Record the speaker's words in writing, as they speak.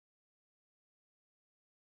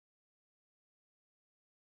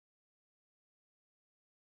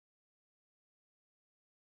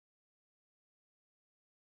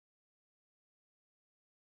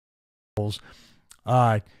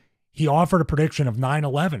he offered a prediction of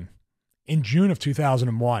 9/11 in June of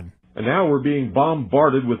 2001. And now we're being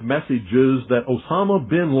bombarded with messages that Osama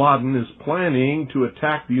Bin Laden is planning to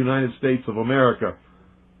attack the United States of America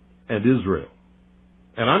and Israel.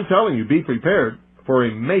 And I'm telling you, be prepared for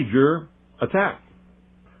a major attack.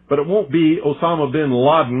 But it won't be Osama Bin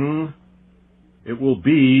Laden. It will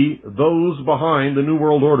be those behind the New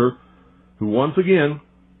World Order who once again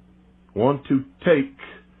want to take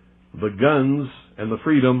the guns and the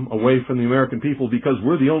freedom away from the American people, because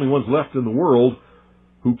we're the only ones left in the world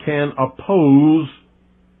who can oppose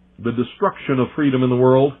the destruction of freedom in the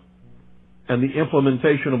world and the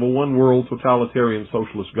implementation of a one-world totalitarian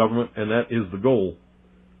socialist government, and that is the goal.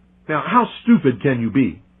 Now, how stupid can you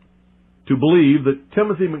be to believe that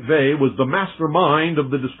Timothy McVeigh was the mastermind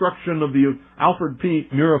of the destruction of the Alfred P.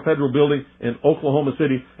 Murrah Federal Building in Oklahoma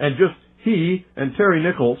City, and just he and Terry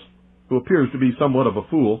Nichols, who appears to be somewhat of a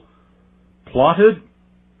fool, plotted,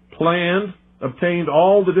 planned, obtained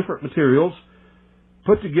all the different materials,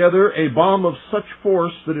 put together a bomb of such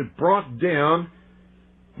force that it brought down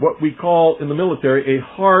what we call in the military a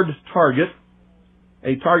hard target,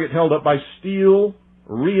 a target held up by steel,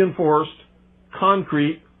 reinforced,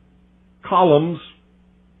 concrete, columns,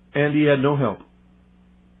 and he had no help.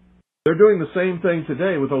 They're doing the same thing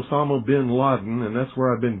today with Osama Bin Laden, and that's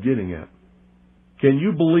where I've been getting at. Can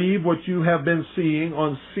you believe what you have been seeing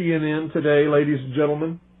on CNN today, ladies and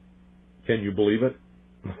gentlemen? Can you believe it?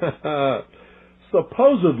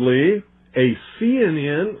 Supposedly, a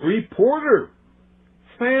CNN reporter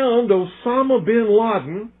found Osama Bin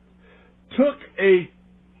Laden, took a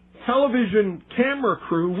television camera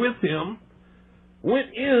crew with him,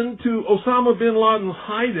 went into Osama Bin Laden's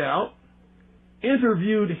hideout,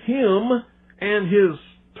 interviewed him and his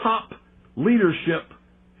top leadership,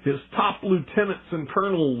 his top lieutenants and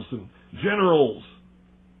colonels and generals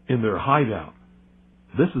in their hideout.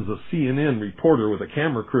 This is a CNN reporter with a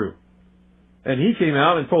camera crew. And he came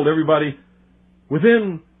out and told everybody,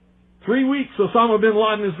 within 3 weeks, Osama Bin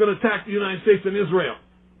Laden is going to attack the United States and Israel.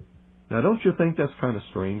 Now, don't you think that's kind of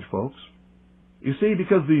strange, folks? You see,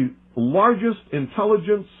 because the largest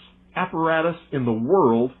intelligence apparatus in the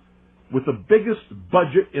world, with the biggest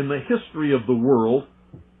budget in the history of the world,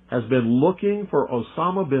 has been looking for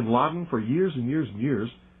Osama Bin Laden for years and years and years,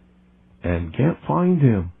 and can't find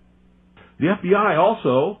him. The FBI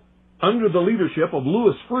also, under the leadership of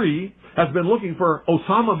Louis Freeh, has been looking for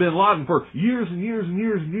Osama Bin Laden for years and years and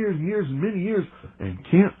years and years and years and many years, and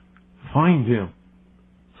can't find him.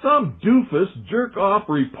 Some doofus, jerk-off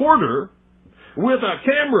reporter with a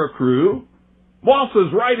camera crew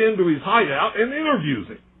waltzes right into his hideout and interviews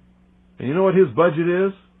him. And you know what his budget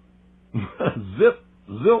is? Zip,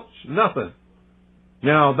 zilch, nothing.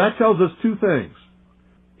 Now, that tells us two things.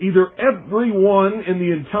 Either everyone in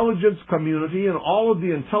the intelligence community and all of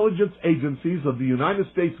the intelligence agencies of the United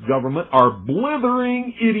States government are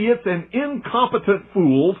blithering idiots and incompetent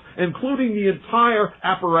fools, including the entire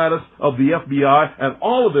apparatus of the FBI and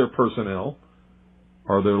all of their personnel,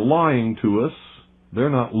 or they're lying to us. They're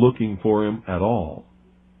not looking for him at all.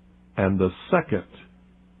 And the second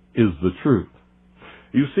is the truth.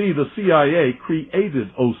 You see, the CIA created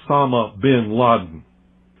Osama Bin Laden.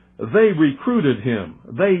 They recruited him.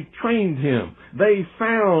 They trained him. They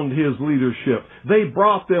found his leadership. They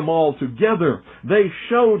brought them all together. They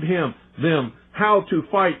showed them how to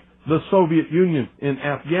fight the Soviet Union in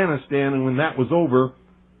Afghanistan, and when that was over,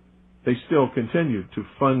 they still continued to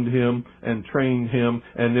fund him and train him,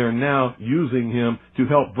 and they're now using him to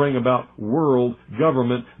help bring about world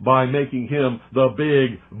government by making him the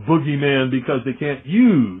big boogeyman, because they can't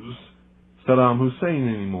use Saddam Hussein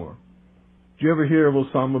anymore. Did you ever hear of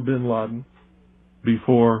Osama Bin Laden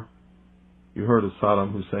before you heard of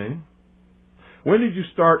Saddam Hussein? When did you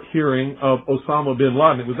start hearing of Osama Bin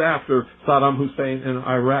Laden? It was after Saddam Hussein and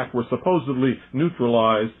Iraq were supposedly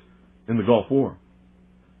neutralized in the Gulf War,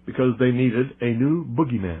 because they needed a new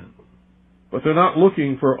boogeyman. But they're not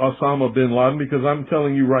looking for Osama Bin Laden, because I'm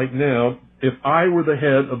telling you right now, if I were the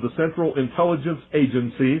head of the Central Intelligence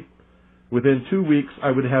Agency, within 2 weeks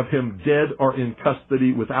I would have him dead or in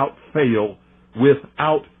custody without fail.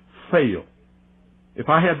 Without fail. If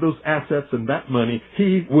I had those assets and that money,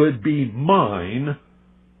 he would be mine.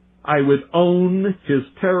 I would own his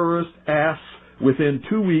terrorist ass within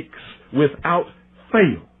 2 weeks without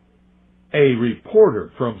fail. A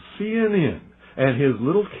reporter from CNN and his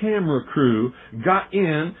little camera crew got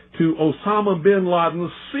in to Osama Bin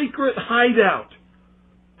Laden's secret hideout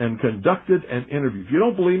and conducted an interview. If you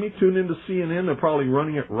don't believe me, tune into CNN. They're probably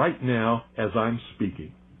running it right now as I'm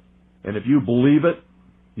speaking. And if you believe it,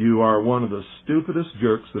 you are one of the stupidest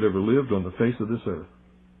jerks that ever lived on the face of this earth.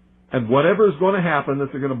 And whatever is going to happen that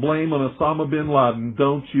they're going to blame on Osama Bin Laden,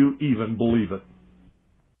 don't you even believe it.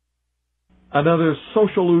 Another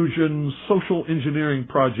social engineering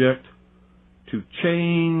project to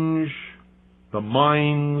change the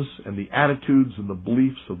minds and the attitudes and the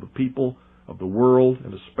beliefs of the people of the world,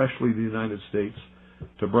 and especially the United States,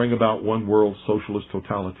 to bring about one world socialist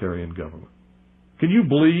totalitarian government. Can you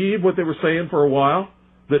believe what they were saying for a while?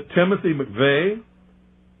 That Timothy McVeigh,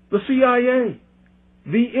 the CIA,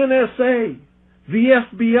 the NSA, the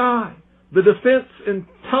FBI, the Defense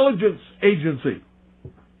Intelligence Agency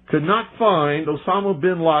could not find Osama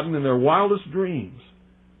bin Laden in their wildest dreams.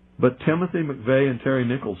 But Timothy McVeigh and Terry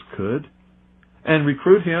Nichols could, and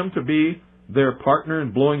recruit him to be their partner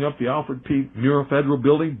in blowing up the Alfred P. Murrah Federal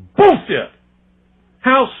Building? Bullshit!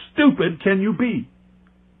 How stupid can you be?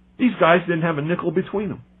 These guys didn't have a nickel between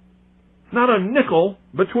them. Not a nickel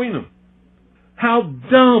between them. How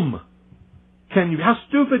dumb can you be? How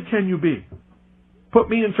stupid can you be? Put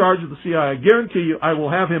me in charge of the CIA. I guarantee you I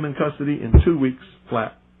will have him in custody in 2 weeks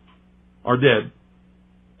flat. Or dead.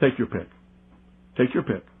 Take your pick. Take your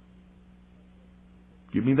pick.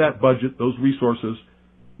 Give me that budget, those resources,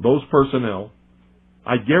 those personnel.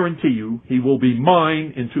 I guarantee you he will be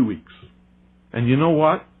mine in 2 weeks. And you know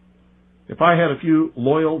what? If I had a few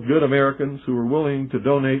loyal, good Americans who were willing to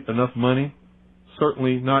donate enough money,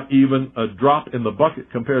 certainly not even a drop in the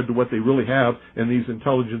bucket compared to what they really have in these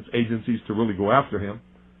intelligence agencies to really go after him,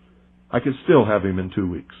 I could still have him in 2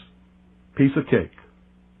 weeks. Piece of cake.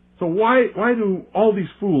 So why do all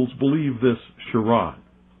these fools believe this charade?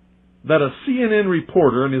 That a CNN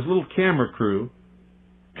reporter and his little camera crew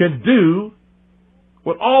can do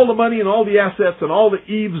what all the money and all the assets and all the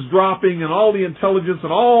eavesdropping and all the intelligence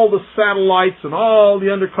and all the satellites and all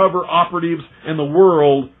the undercover operatives in the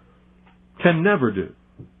world can never do.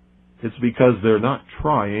 It's because they're not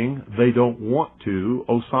trying. They don't want to.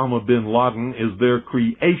 Osama bin Laden is their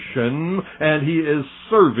creation, and he is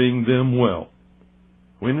serving them well.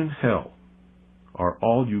 When in hell are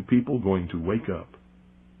all you people going to wake up?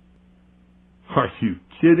 Are you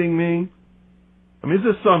kidding me? I mean, is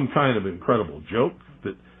this some kind of incredible joke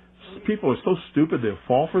that people are so stupid they'll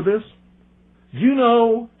fall for this? Do you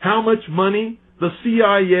know how much money the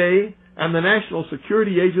CIA and the National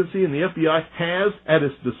Security Agency and the FBI has at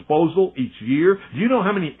its disposal each year? Do you know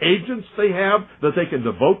how many agents they have that they can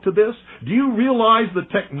devote to this? Do you realize the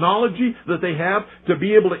technology that they have to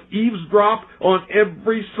be able to eavesdrop on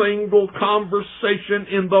every single conversation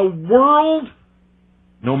in the world,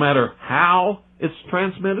 no matter how it's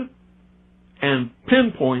transmitted, and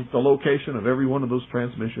pinpoint the location of every one of those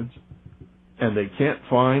transmissions? And they can't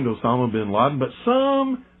find Osama bin Laden, but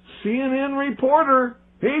some CNN reporter,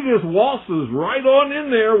 he just waltzes right on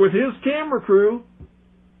in there with his camera crew,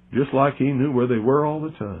 just like he knew where they were all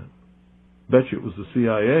the time. Bet you it was the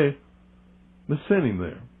CIA that sent him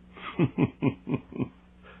there.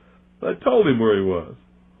 I told him where he was.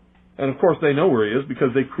 And of course they know where he is because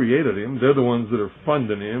they created him. They're the ones that are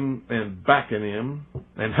funding him and backing him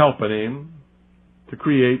and helping him to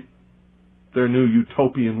create their new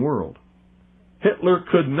utopian world. Hitler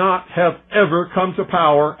could not have ever come to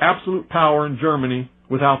power, absolute power in Germany,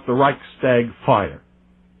 without the Reichstag fire.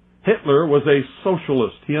 Hitler was a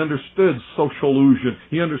socialist. He understood socialusion.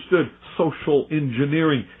 He understood social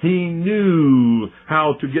engineering. He knew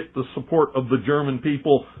how to get the support of the German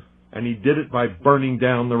people, and he did it by burning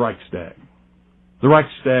down the Reichstag. The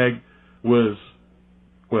Reichstag was,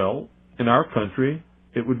 well, in our country,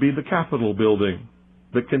 it would be the Capitol building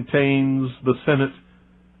that contains the Senate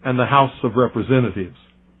and the House of Representatives.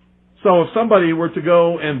 So if somebody were to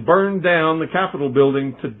go and burn down the Capitol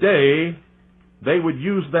building today, they would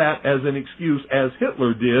use that as an excuse, as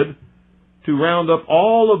Hitler did, to round up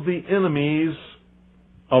all of the enemies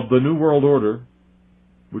of the New World Order,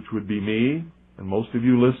 which would be me and most of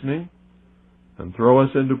you listening, and throw us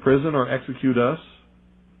into prison or execute us,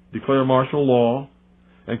 declare martial law,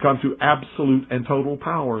 and come to absolute and total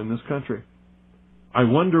power in this country. I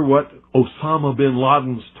wonder what Osama bin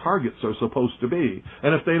Laden's targets are supposed to be.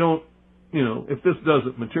 And if they don't, if this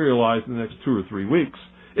doesn't materialize in the next 2 or 3 weeks,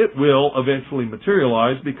 it will eventually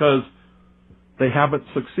materialize because they haven't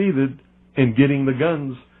succeeded in getting the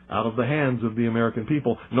guns out of the hands of the American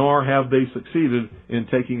people, nor have they succeeded in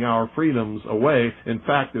taking our freedoms away. In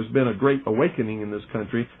fact, there's been a great awakening in this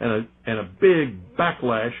country and a big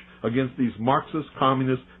backlash against these Marxist,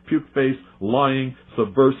 communist, puke-faced, lying,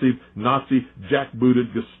 subversive, Nazi,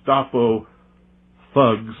 jackbooted Gestapo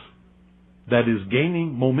thugs that is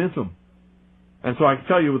gaining momentum. And so I can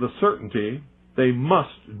tell you with a certainty, they must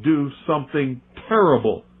do something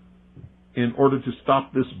terrible in order to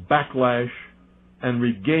stop this backlash and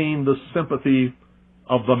regain the sympathy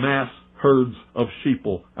of the mass herds of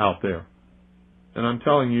sheeple out there. And I'm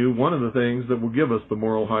telling you, one of the things that will give us the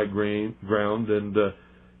moral high ground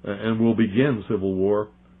and will begin civil war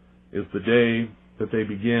is the day that they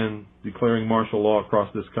begin declaring martial law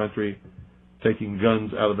across this country, taking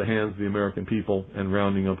guns out of the hands of the American people and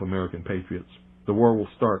rounding up American patriots. The war will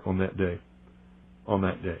start on that day. On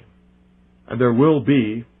that day. And there will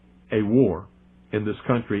be a war in this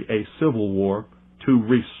country, a civil war to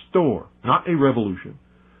restore, not a revolution,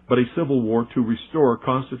 but a civil war to restore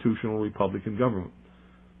constitutional Republican government.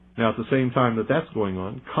 Now, at the same time that that's going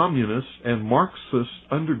on, communist and Marxist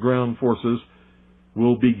underground forces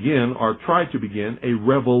will begin, or try to begin, a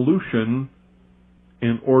revolution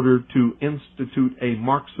in order to institute a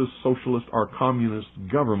Marxist, socialist, or communist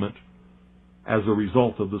government as a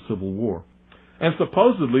result of the Civil War. And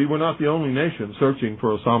supposedly, we're not the only nation searching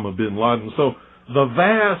for Osama Bin Laden. So the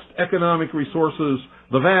vast economic resources,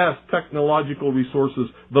 the vast technological resources,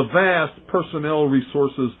 the vast personnel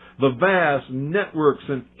resources, the vast networks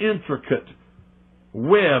and intricate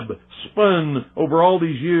web spun over all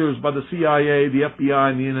these years by the CIA, the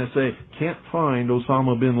FBI, and the NSA can't find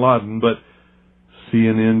Osama Bin Laden, but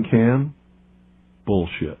CNN can?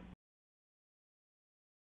 Bullshit.